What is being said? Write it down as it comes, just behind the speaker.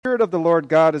Spirit of the Lord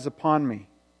God is upon me,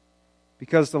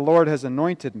 because the Lord has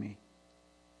anointed me.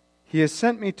 He has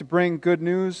sent me to bring good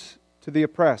news to the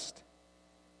oppressed,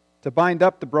 to bind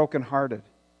up the brokenhearted,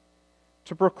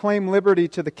 to proclaim liberty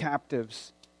to the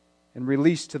captives and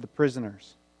release to the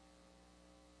prisoners,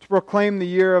 to proclaim the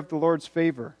year of the Lord's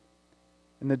favor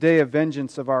and the day of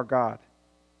vengeance of our God,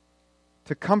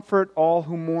 to comfort all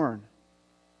who mourn,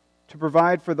 to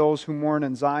provide for those who mourn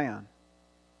in Zion,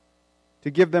 to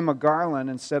give them a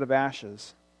garland instead of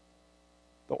ashes,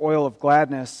 the oil of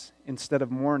gladness instead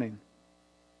of mourning,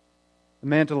 the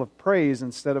mantle of praise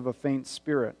instead of a faint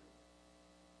spirit.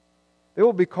 They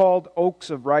will be called oaks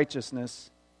of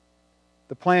righteousness,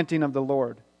 the planting of the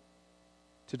Lord,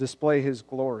 to display His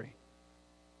glory.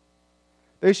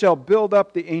 They shall build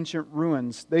up the ancient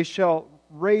ruins. They shall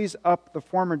raise up the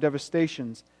former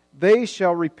devastations. They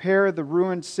shall repair the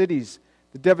ruined cities,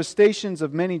 the devastations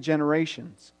of many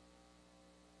generations.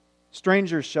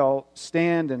 Strangers shall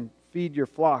stand and feed your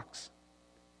flocks.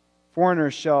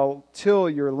 Foreigners shall till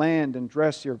your land and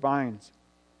dress your vines.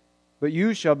 But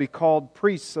you shall be called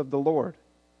priests of the Lord.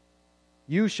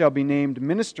 You shall be named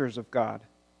ministers of God.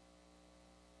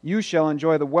 You shall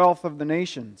enjoy the wealth of the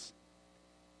nations,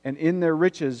 and in their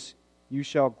riches you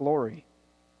shall glory.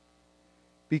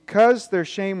 Because their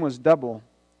shame was double,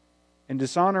 and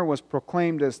dishonor was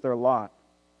proclaimed as their lot,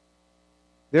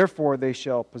 therefore they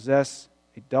shall possess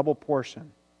a double portion.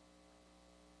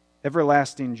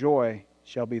 Everlasting joy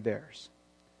shall be theirs.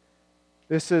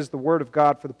 This is the word of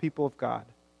God for the people of God.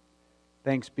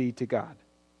 Thanks be to God.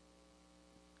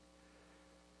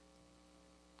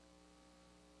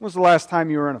 When was the last time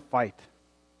you were in a fight?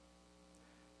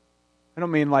 I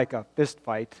don't mean like a fist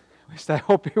fight. At least I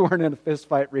hope you weren't in a fist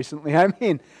fight recently. I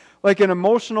mean like an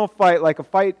emotional fight, like a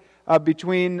fight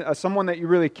between someone that you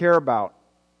really care about,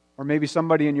 or maybe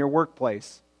somebody in your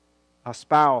workplace, a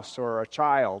spouse or a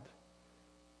child,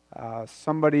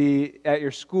 somebody at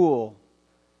your school,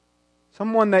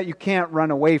 someone that you can't run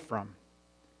away from.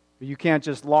 You can't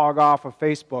just log off of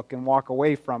Facebook and walk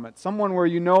away from it. Someone where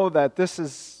you know that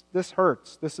this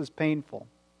hurts, this is painful.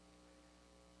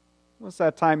 What's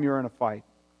that time you were in a fight?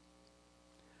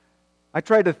 I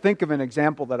tried to think of an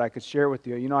example that I could share with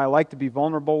you. You know, I like to be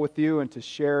vulnerable with you and to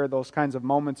share those kinds of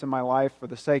moments in my life for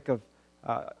the sake of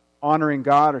honoring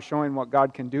God or showing what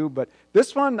God can do. But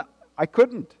this one, I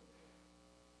couldn't.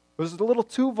 It was a little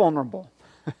too vulnerable.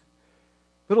 A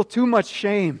little too much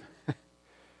shame.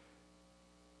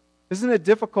 Isn't it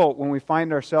difficult when we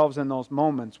find ourselves in those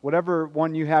moments, whatever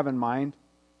one you have in mind?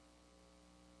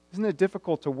 Isn't it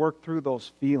difficult to work through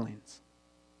those feelings?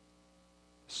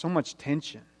 So much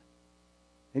tension.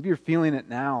 Maybe you're feeling it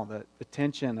now, the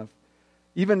tension of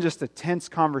even just a tense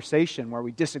conversation where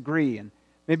we disagree, and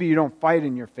maybe you don't fight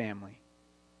in your family,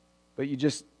 but you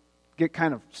just get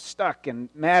kind of stuck and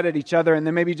mad at each other, and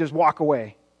then maybe you just walk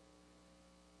away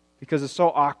because it's so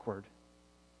awkward.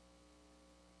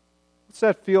 What's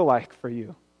that feel like for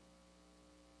you?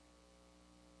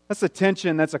 That's a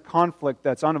tension, that's a conflict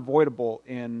that's unavoidable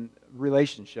in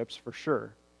relationships for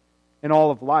sure, in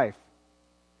all of life.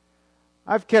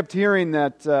 I've kept hearing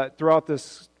that throughout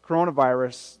this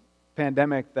coronavirus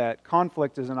pandemic that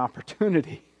conflict is an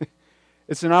opportunity.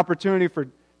 It's an opportunity for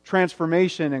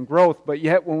transformation and growth, but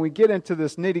yet when we get into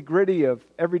this nitty-gritty of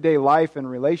everyday life and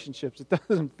relationships, it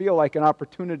doesn't feel like an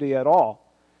opportunity at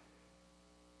all.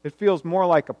 It feels more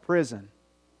like a prison.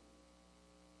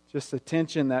 Just a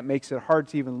tension that makes it hard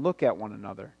to even look at one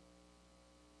another,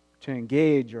 to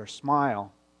engage or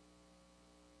smile,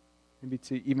 maybe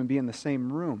to even be in the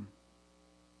same room.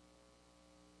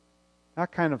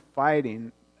 That kind of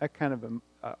fighting, that kind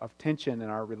of tension in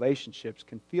our relationships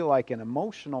can feel like an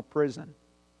emotional prison.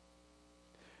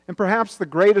 And perhaps the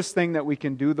greatest thing that we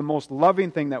can do, the most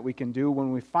loving thing that we can do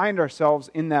when we find ourselves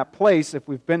in that place, if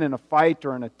we've been in a fight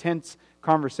or in a tense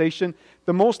conversation,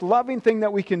 the most loving thing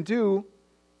that we can do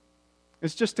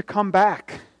is just to come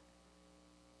back,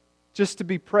 just to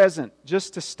be present,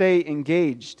 just to stay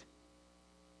engaged,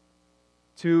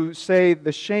 to say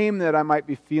the shame that I might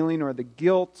be feeling or the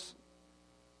guilt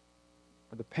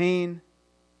or the pain,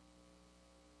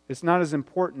 it's not as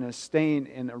important as staying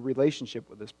in a relationship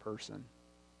with this person.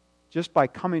 Just by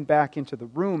coming back into the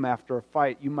room after a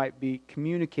fight, you might be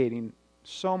communicating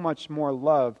so much more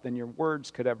love than your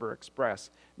words could ever express.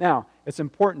 Now, it's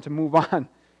important to move on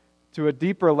to a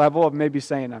deeper level of maybe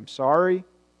saying, I'm sorry,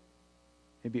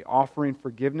 maybe offering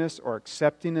forgiveness or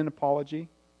accepting an apology.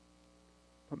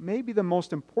 But maybe the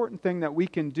most important thing that we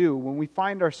can do when we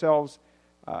find ourselves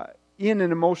in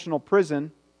an emotional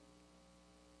prison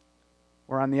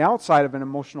or on the outside of an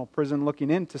emotional prison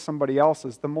looking into somebody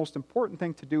else's, the most important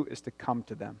thing to do is to come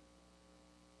to them.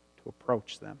 to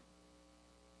approach them.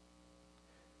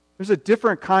 There's a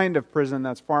different kind of prison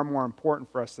that's far more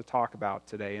important for us to talk about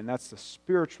today, and that's the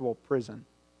spiritual prison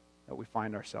that we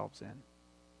find ourselves in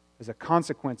as a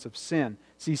consequence of sin.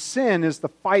 See, sin is the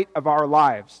fight of our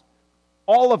lives.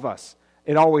 All of us.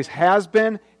 It always has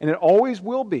been, and it always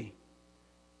will be.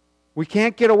 We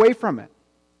can't get away from it.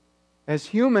 As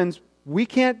humans, we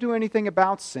can't do anything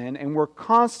about sin, and we're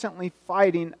constantly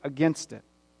fighting against it.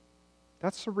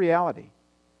 That's the reality.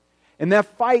 And that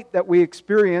fight that we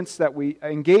experience, that we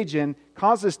engage in,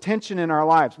 causes tension in our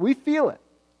lives. We feel it.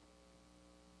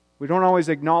 We don't always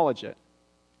acknowledge it.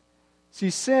 See,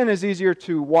 sin is easier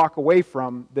to walk away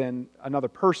from than another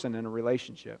person in a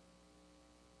relationship.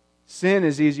 Sin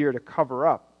is easier to cover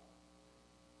up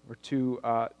or to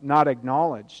not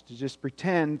acknowledge, to just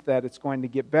pretend that it's going to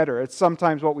get better. It's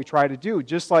sometimes what we try to do.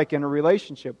 Just like in a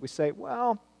relationship, we say,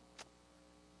 well,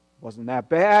 wasn't that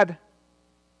bad.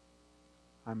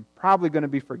 I'm probably going to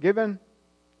be forgiven.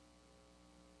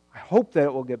 I hope that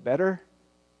it will get better.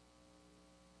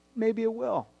 Maybe it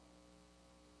will.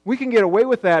 We can get away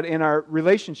with that in our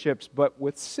relationships, but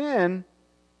with sin,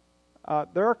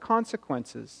 there are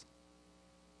consequences.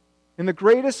 And the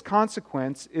greatest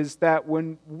consequence is that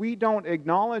when we don't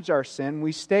acknowledge our sin,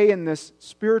 we stay in this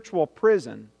spiritual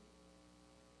prison.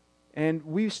 And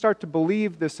we start to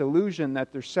believe this illusion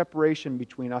that there's separation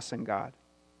between us and God.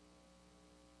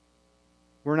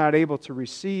 We're not able to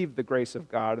receive the grace of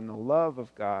God and the love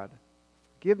of God,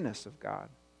 forgiveness of God,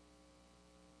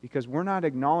 because we're not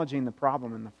acknowledging the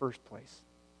problem in the first place.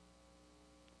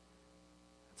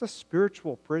 It's a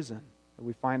spiritual prison that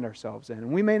we find ourselves in.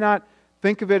 And we may not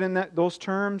think of it in those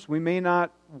terms. We may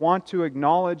not want to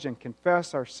acknowledge and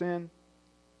confess our sin.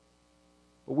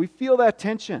 But we feel that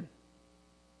tension.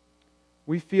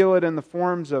 We feel it in the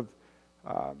forms of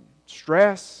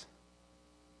stress,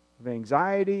 of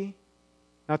anxiety.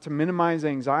 Not to minimize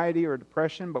anxiety or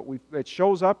depression, but it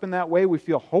shows up in that way. We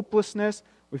feel hopelessness.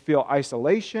 We feel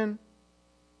isolation.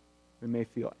 We may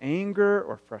feel anger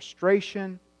or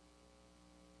frustration.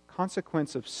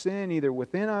 Consequence of sin either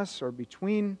within us or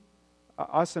between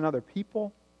us and other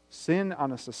people. Sin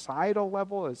on a societal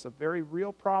level is a very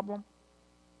real problem.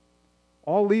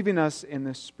 All leaving us in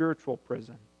this spiritual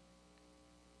prison.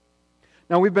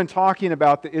 Now, we've been talking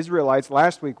about the Israelites.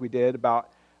 Last week we did about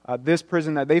this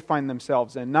prison that they find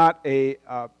themselves in. Not a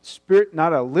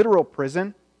literal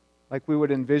prison like we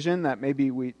would envision that maybe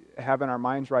we have in our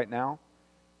minds right now,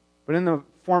 but in the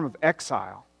form of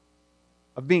exile,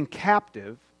 of being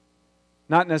captive,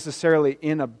 not necessarily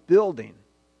in a building,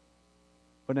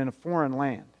 but in a foreign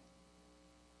land.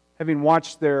 Having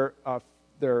watched their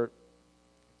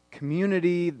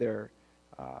community, their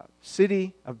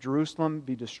city of Jerusalem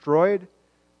be destroyed,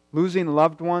 losing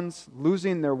loved ones,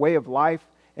 losing their way of life,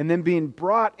 and then being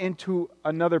brought into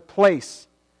another place,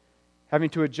 having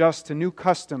to adjust to new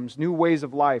customs, new ways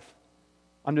of life,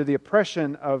 under the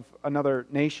oppression of another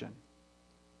nation.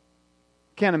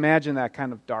 Can't imagine that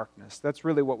kind of darkness. That's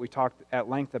really what we talked at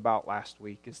length about last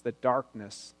week, is the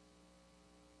darkness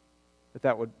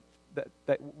that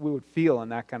we would feel in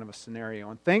that kind of a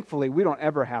scenario. And thankfully, we don't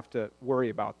ever have to worry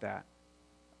about that.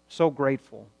 So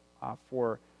grateful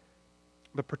for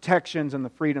the protections and the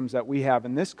freedoms that we have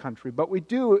in this country, but we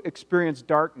do experience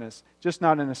darkness, just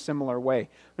not in a similar way.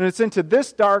 And it's into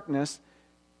this darkness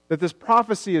that this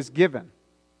prophecy is given.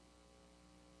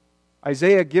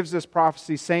 Isaiah gives this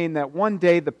prophecy saying that one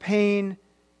day the pain,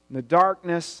 and the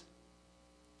darkness,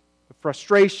 the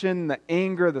frustration, the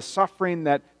anger, the suffering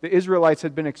that the Israelites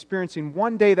had been experiencing,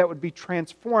 one day that would be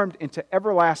transformed into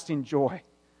everlasting joy.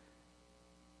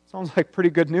 Sounds like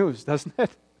pretty good news, doesn't it?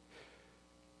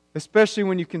 Especially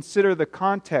when you consider the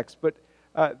context. But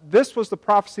this was the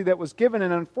prophecy that was given,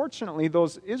 and unfortunately,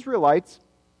 those Israelites,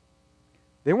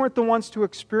 they weren't the ones to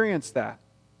experience that.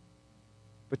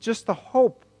 But just the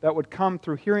hope that would come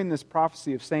through hearing this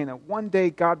prophecy of saying that one day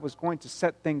God was going to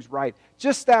set things right,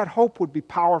 just that hope would be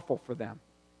powerful for them.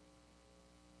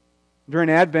 During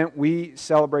Advent, we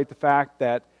celebrate the fact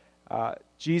that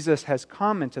Jesus has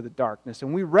come into the darkness,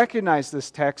 and we recognize this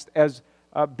text as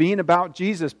being about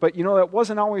Jesus, but that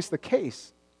wasn't always the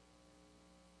case.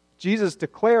 Jesus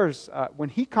declares when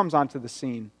he comes onto the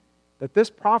scene that this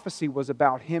prophecy was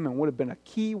about him and would have been a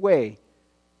key way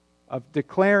of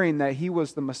declaring that he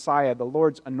was the Messiah, the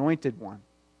Lord's anointed one.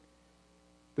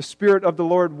 The Spirit of the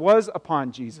Lord was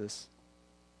upon Jesus.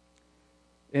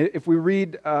 If we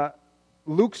read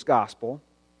Luke's Gospel,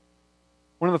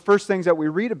 one of the first things that we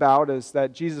read about is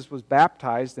that Jesus was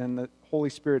baptized and the Holy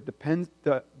Spirit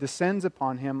descends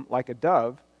upon him like a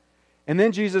dove. And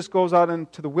then Jesus goes out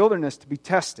into the wilderness to be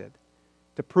tested,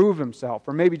 to prove himself,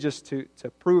 or maybe just to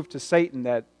prove to Satan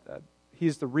that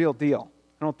he's the real deal.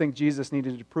 I don't think Jesus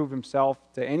needed to prove himself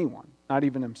to anyone, not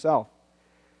even himself.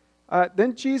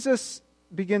 Then Jesus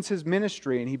begins his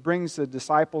ministry, and he brings the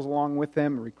disciples along with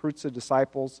him, recruits the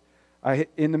disciples.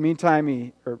 In the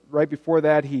meantime, right before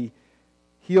that, he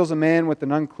heals a man with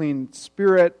an unclean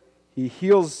spirit. He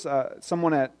heals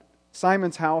someone at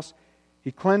Simon's house.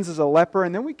 He cleanses a leper.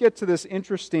 And then we get to this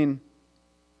interesting...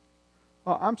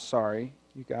 Oh, I'm sorry,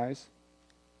 you guys.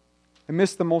 I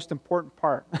missed the most important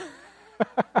part.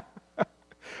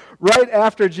 Right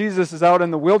after Jesus is out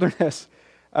in the wilderness,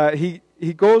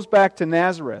 he goes back to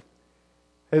Nazareth,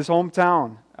 his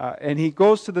hometown, and he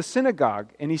goes to the synagogue,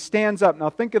 and he stands up. Now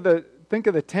think of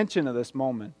the tension of this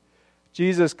moment.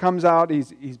 Jesus comes out,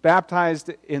 he's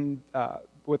baptized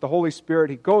with the Holy Spirit.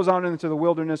 He goes out into the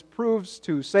wilderness, proves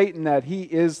to Satan that he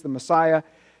is the Messiah.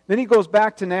 Then he goes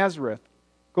back to Nazareth,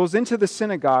 goes into the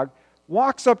synagogue,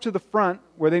 walks up to the front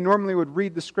where they normally would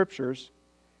read the scriptures,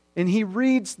 and he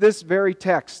reads this very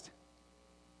text.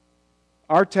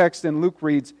 Our text in Luke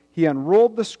reads, "He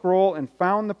unrolled the scroll and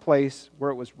found the place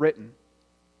where it was written,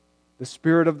 'The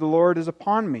Spirit of the Lord is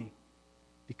upon me,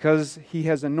 because He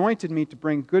has anointed me to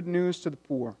bring good news to the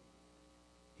poor.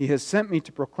 He has sent me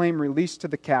to proclaim release to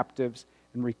the captives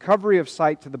and recovery of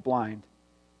sight to the blind,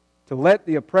 to let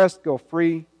the oppressed go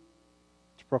free,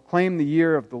 to proclaim the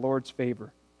year of the Lord's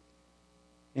favor.'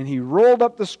 And he rolled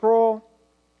up the scroll,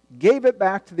 gave it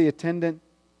back to the attendant,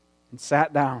 and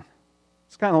sat down."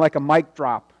 It's kind of like a mic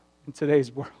drop in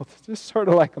today's world. Just sort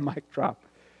of like a mic drop.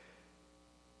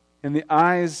 And the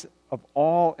eyes of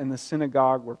all in the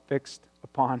synagogue were fixed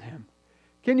upon him.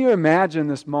 Can you imagine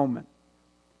this moment?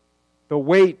 The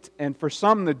weight, and for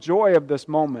some, the joy of this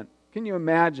moment. Can you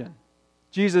imagine?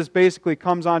 Jesus basically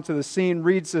comes onto the scene,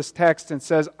 reads this text, and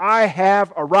says, "I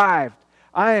have arrived.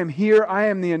 I am here. I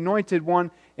am the anointed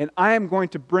one, and I am going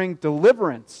to bring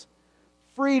deliverance,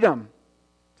 freedom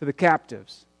to the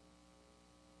captives.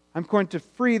 I'm going to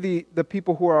free the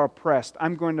people who are oppressed.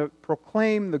 I'm going to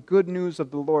proclaim the good news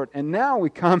of the Lord." And now we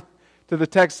come to the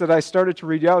text that I started to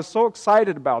read. I was so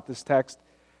excited about this text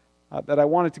that I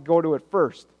wanted to go to it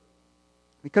first.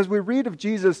 Because we read of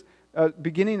Jesus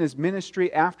beginning his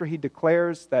ministry after he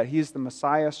declares that he's the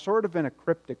Messiah, sort of in a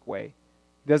cryptic way.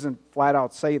 He doesn't flat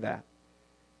out say that.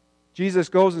 Jesus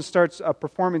goes and starts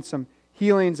performing some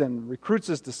healings and recruits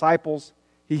his disciples.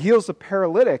 He heals a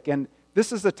paralytic, and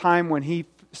this is the time when he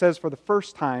says for the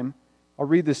first time, I'll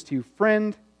read this to you,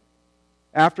 "Friend,"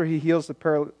 after he heals the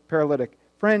paralytic,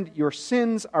 "Friend, your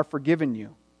sins are forgiven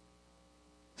you."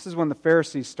 This is when the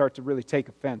Pharisees start to really take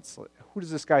offense. Who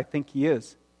does this guy think he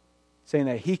is? Saying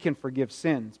that he can forgive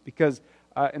sins. Because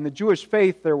in the Jewish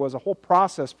faith, there was a whole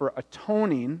process for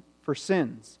atoning for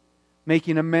sins,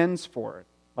 making amends for it.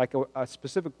 Like a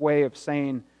specific way of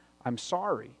saying, "I'm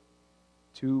sorry,"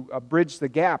 to bridge the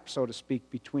gap, so to speak,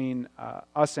 between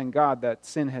us and God that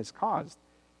sin has caused.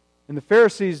 And the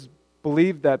Pharisees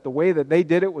believed that the way that they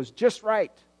did it was just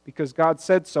right, because God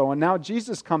said so. And now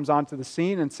Jesus comes onto the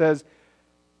scene and says,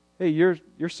 "Hey,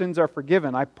 your sins are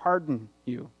forgiven. I pardon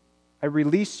you. I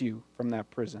release you from that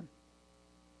prison."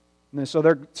 And so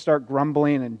they start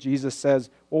grumbling, and Jesus says,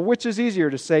 "Well, which is easier,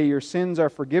 to say your sins are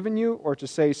forgiven you, or to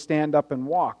say stand up and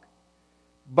walk?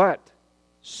 But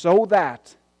so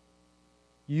that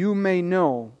you may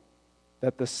know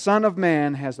that the Son of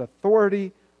Man has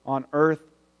authority on earth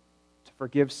to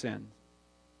forgive sins."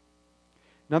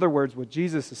 In other words, what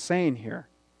Jesus is saying here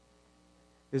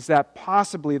is that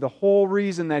possibly the whole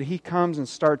reason that he comes and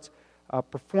starts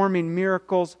performing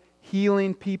miracles,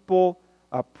 healing people,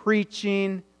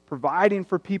 preaching, providing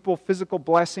for people physical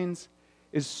blessings,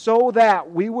 is so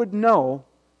that we would know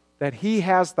that he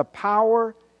has the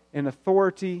power and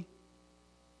authority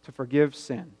to forgive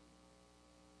sin.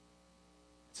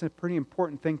 It's a pretty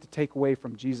important thing to take away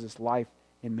from Jesus' life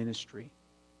and ministry.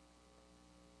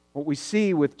 What we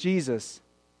see with Jesus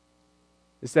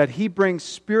is that he brings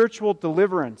spiritual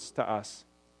deliverance to us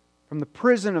from the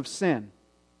prison of sin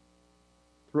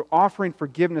through offering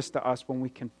forgiveness to us when we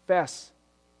confess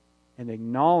and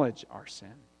acknowledge our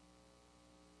sin.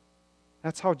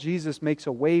 That's how Jesus makes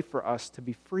a way for us to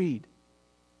be freed,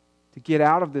 to get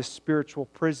out of this spiritual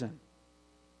prison.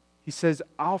 He says,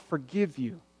 "I'll forgive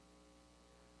you."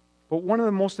 But one of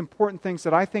the most important things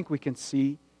that I think we can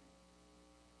see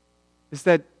is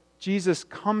that Jesus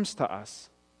comes to us.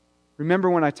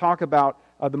 Remember when I talk about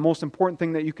the most important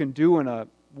thing that you can do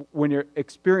when you're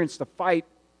experienced a fight,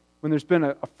 when there's been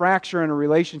a fracture in a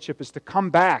relationship, is to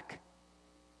come back.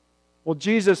 Well,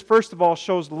 Jesus, first of all,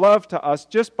 shows love to us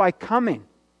just by coming.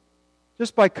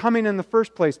 Just by coming in the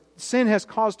first place. Sin has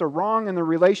caused a wrong in the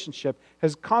relationship,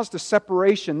 has caused a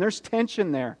separation. There's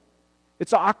tension there.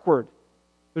 It's awkward.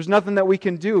 There's nothing that we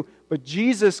can do. But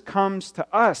Jesus comes to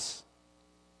us,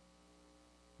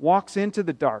 walks into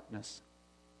the darkness,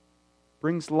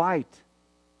 brings light,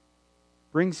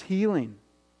 brings healing,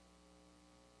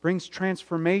 brings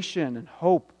transformation and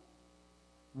hope,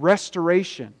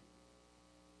 restoration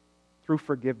through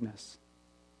forgiveness.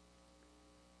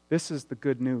 This is the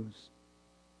good news.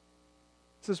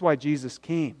 This is why Jesus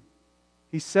came.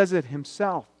 He says it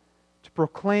himself, to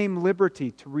proclaim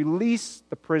liberty, to release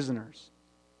the prisoners,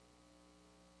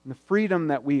 and the freedom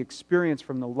that we experience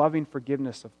from the loving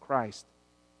forgiveness of Christ.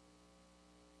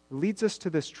 It leads us to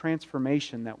this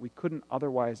transformation that we couldn't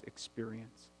otherwise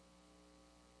experience.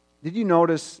 Did you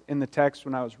notice in the text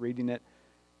when I was reading it,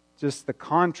 just the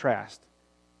contrast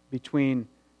between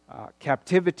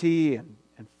captivity and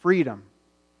freedom,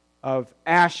 of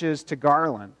ashes to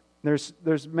garland?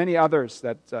 There's many others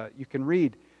that you can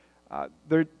read.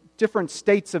 There are different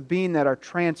states of being that are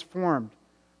transformed,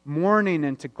 mourning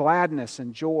into gladness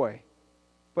and joy,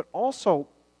 but also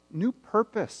new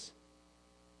purpose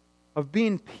of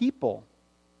being people,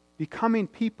 becoming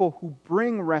people who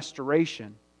bring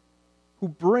restoration, who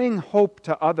bring hope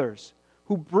to others,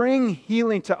 who bring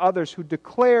healing to others, who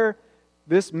declare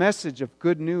this message of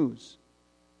good news,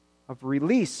 of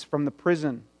release from the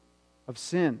prison of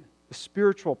sin, the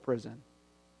spiritual prison,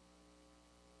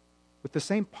 with the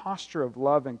same posture of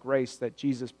love and grace that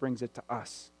Jesus brings it to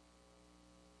us.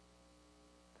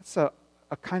 That's a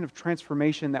kind of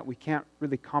transformation that we can't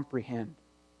really comprehend.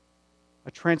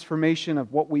 A transformation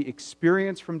of what we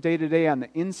experience from day to day on the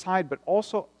inside, but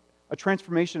also a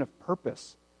transformation of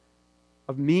purpose,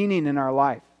 of meaning in our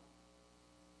life,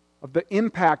 of the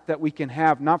impact that we can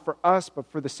have, not for us, but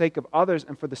for the sake of others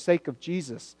and for the sake of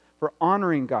Jesus, for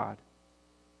honoring God.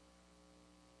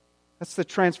 That's the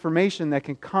transformation that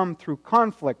can come through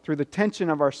conflict, through the tension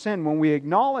of our sin, when we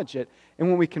acknowledge it and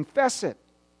when we confess it,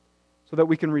 so that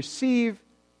we can receive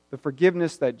the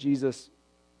forgiveness that Jesus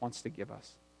wants to give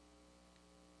us.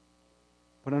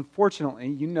 But unfortunately,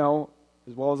 you know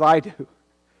as well as I do,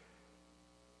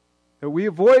 that we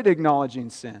avoid acknowledging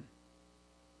sin.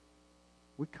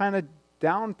 We kind of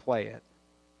downplay it.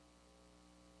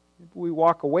 Maybe we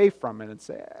walk away from it and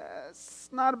say, it's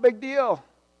not a big deal.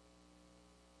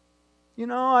 You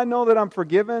know, I know that I'm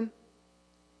forgiven.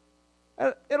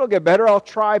 It'll get better. I'll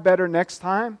try better next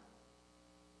time.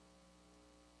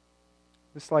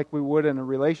 Just like we would in a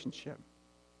relationship.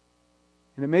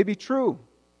 And it may be true.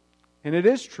 And it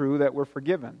is true that we're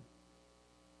forgiven.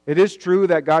 It is true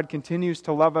that God continues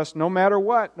to love us no matter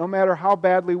what, no matter how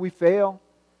badly we fail.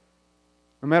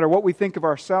 No matter what we think of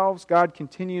ourselves, God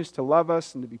continues to love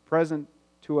us and to be present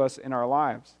to us in our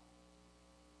lives.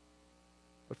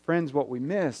 But friends, what we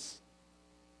miss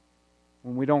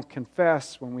when we don't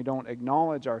confess, when we don't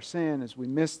acknowledge our sin, is we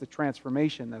miss the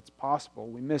transformation that's possible.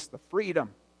 We miss the freedom.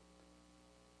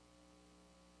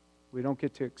 We don't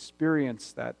get to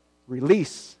experience that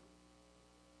release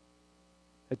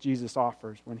that Jesus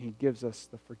offers when He gives us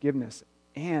the forgiveness.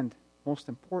 And, most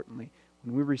importantly,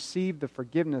 when we receive the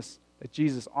forgiveness that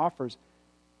Jesus offers,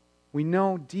 we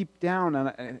know deep down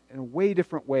in a way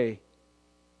different way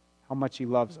how much He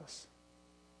loves us.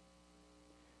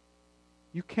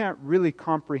 You can't really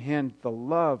comprehend the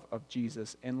love of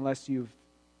Jesus unless you've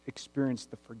experienced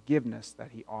the forgiveness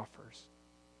that He offers.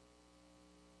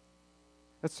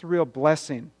 That's the real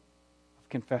blessing of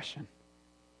confession.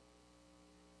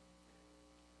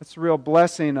 That's the real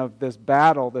blessing of this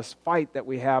battle, this fight that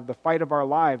we have, the fight of our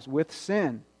lives with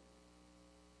sin,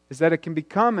 is that it can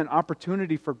become an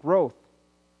opportunity for growth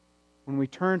when we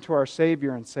turn to our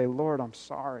Savior and say, Lord, I'm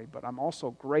sorry, but I'm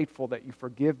also grateful that you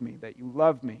forgive me, that you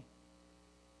love me,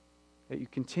 that you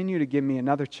continue to give me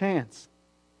another chance,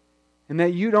 and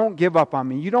that you don't give up on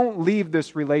me. You don't leave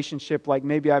this relationship like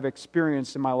maybe I've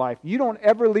experienced in my life. You don't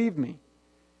ever leave me.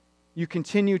 You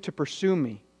continue to pursue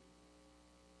me.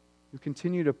 You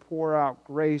continue to pour out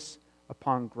grace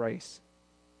upon grace.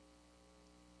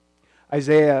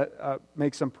 Isaiah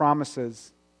makes some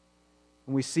promises,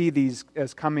 and we see these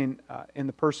as coming in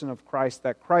the person of Christ,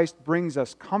 that Christ brings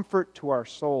us comfort to our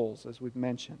souls, as we've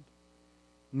mentioned,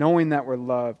 knowing that we're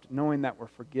loved, knowing that we're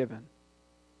forgiven.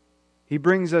 He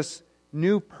brings us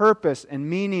new purpose and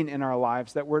meaning in our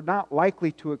lives that we're not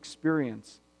likely to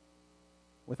experience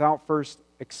without first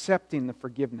accepting the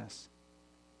forgiveness.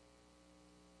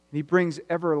 And He brings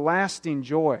everlasting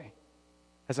joy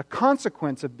as a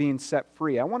consequence of being set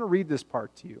free. I want to read this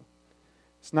part to you.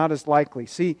 It's not as likely.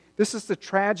 See, this is the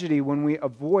tragedy when we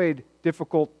avoid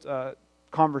difficult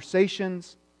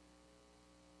conversations,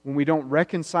 when we don't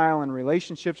reconcile in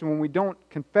relationships, and when we don't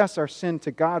confess our sin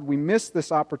to God. We miss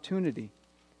this opportunity.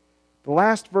 The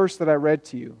last verse that I read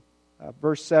to you,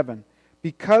 verse 7,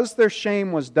 because their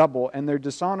shame was double and their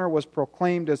dishonor was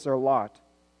proclaimed as their lot.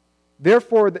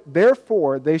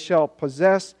 Therefore they shall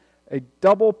possess a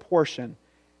double portion.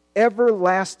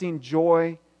 Everlasting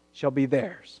joy shall be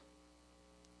theirs.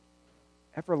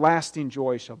 Everlasting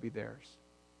joy shall be theirs.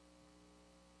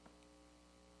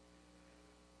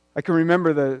 I can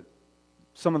remember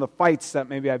some of the fights that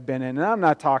maybe I've been in, and I'm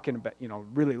not talking about,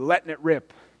 really letting it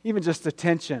rip, even just the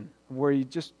tension where you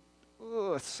just,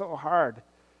 it's so hard.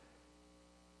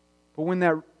 But when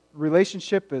that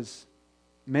relationship is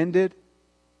mended,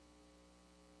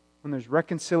 when there's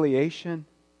reconciliation,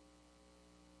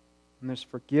 when there's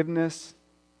forgiveness,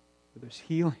 when there's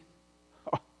healing,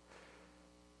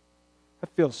 that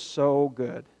feels so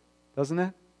good, doesn't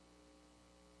it?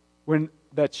 When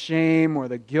that shame or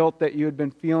the guilt that you had been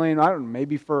feeling, I don't know,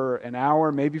 maybe for an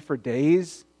hour, maybe for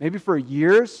days, maybe for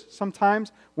years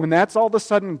sometimes, when that's all of a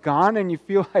sudden gone and you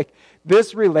feel like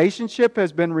this relationship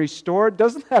has been restored,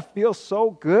 doesn't that feel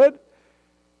so good?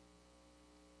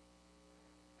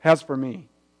 Has for me.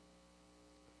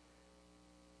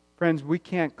 Friends, we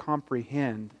can't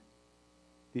comprehend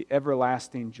the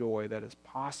everlasting joy that is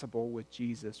possible with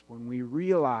Jesus when we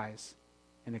realize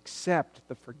and accept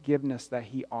the forgiveness that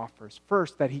He offers.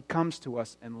 First, that He comes to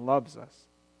us and loves us.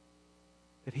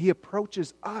 That He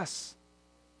approaches us.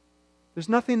 There's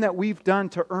nothing that we've done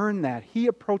to earn that. He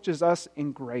approaches us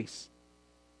in grace.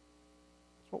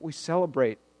 That's what we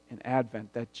celebrate in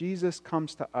Advent, that Jesus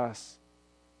comes to us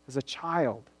as a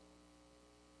child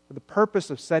for the purpose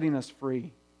of setting us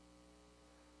free,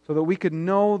 so that we could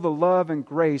know the love and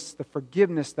grace, the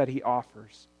forgiveness that He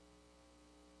offers,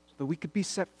 so that we could be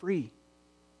set free,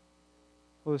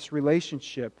 so this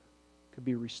relationship could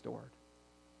be restored.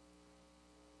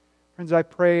 Friends, I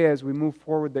pray as we move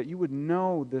forward that you would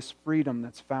know this freedom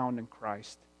that's found in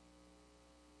Christ,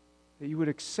 that you would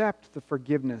accept the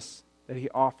forgiveness that He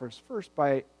offers, first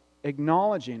by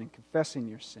acknowledging and confessing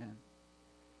your sin,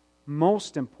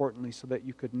 most importantly so that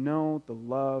you could know the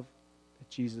love that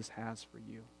Jesus has for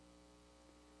you.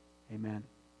 Amen.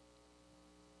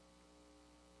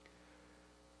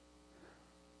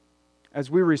 As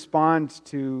we respond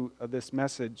to this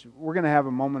message, we're going to have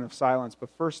a moment of silence, but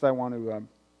first I want to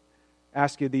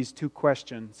ask you these two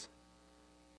questions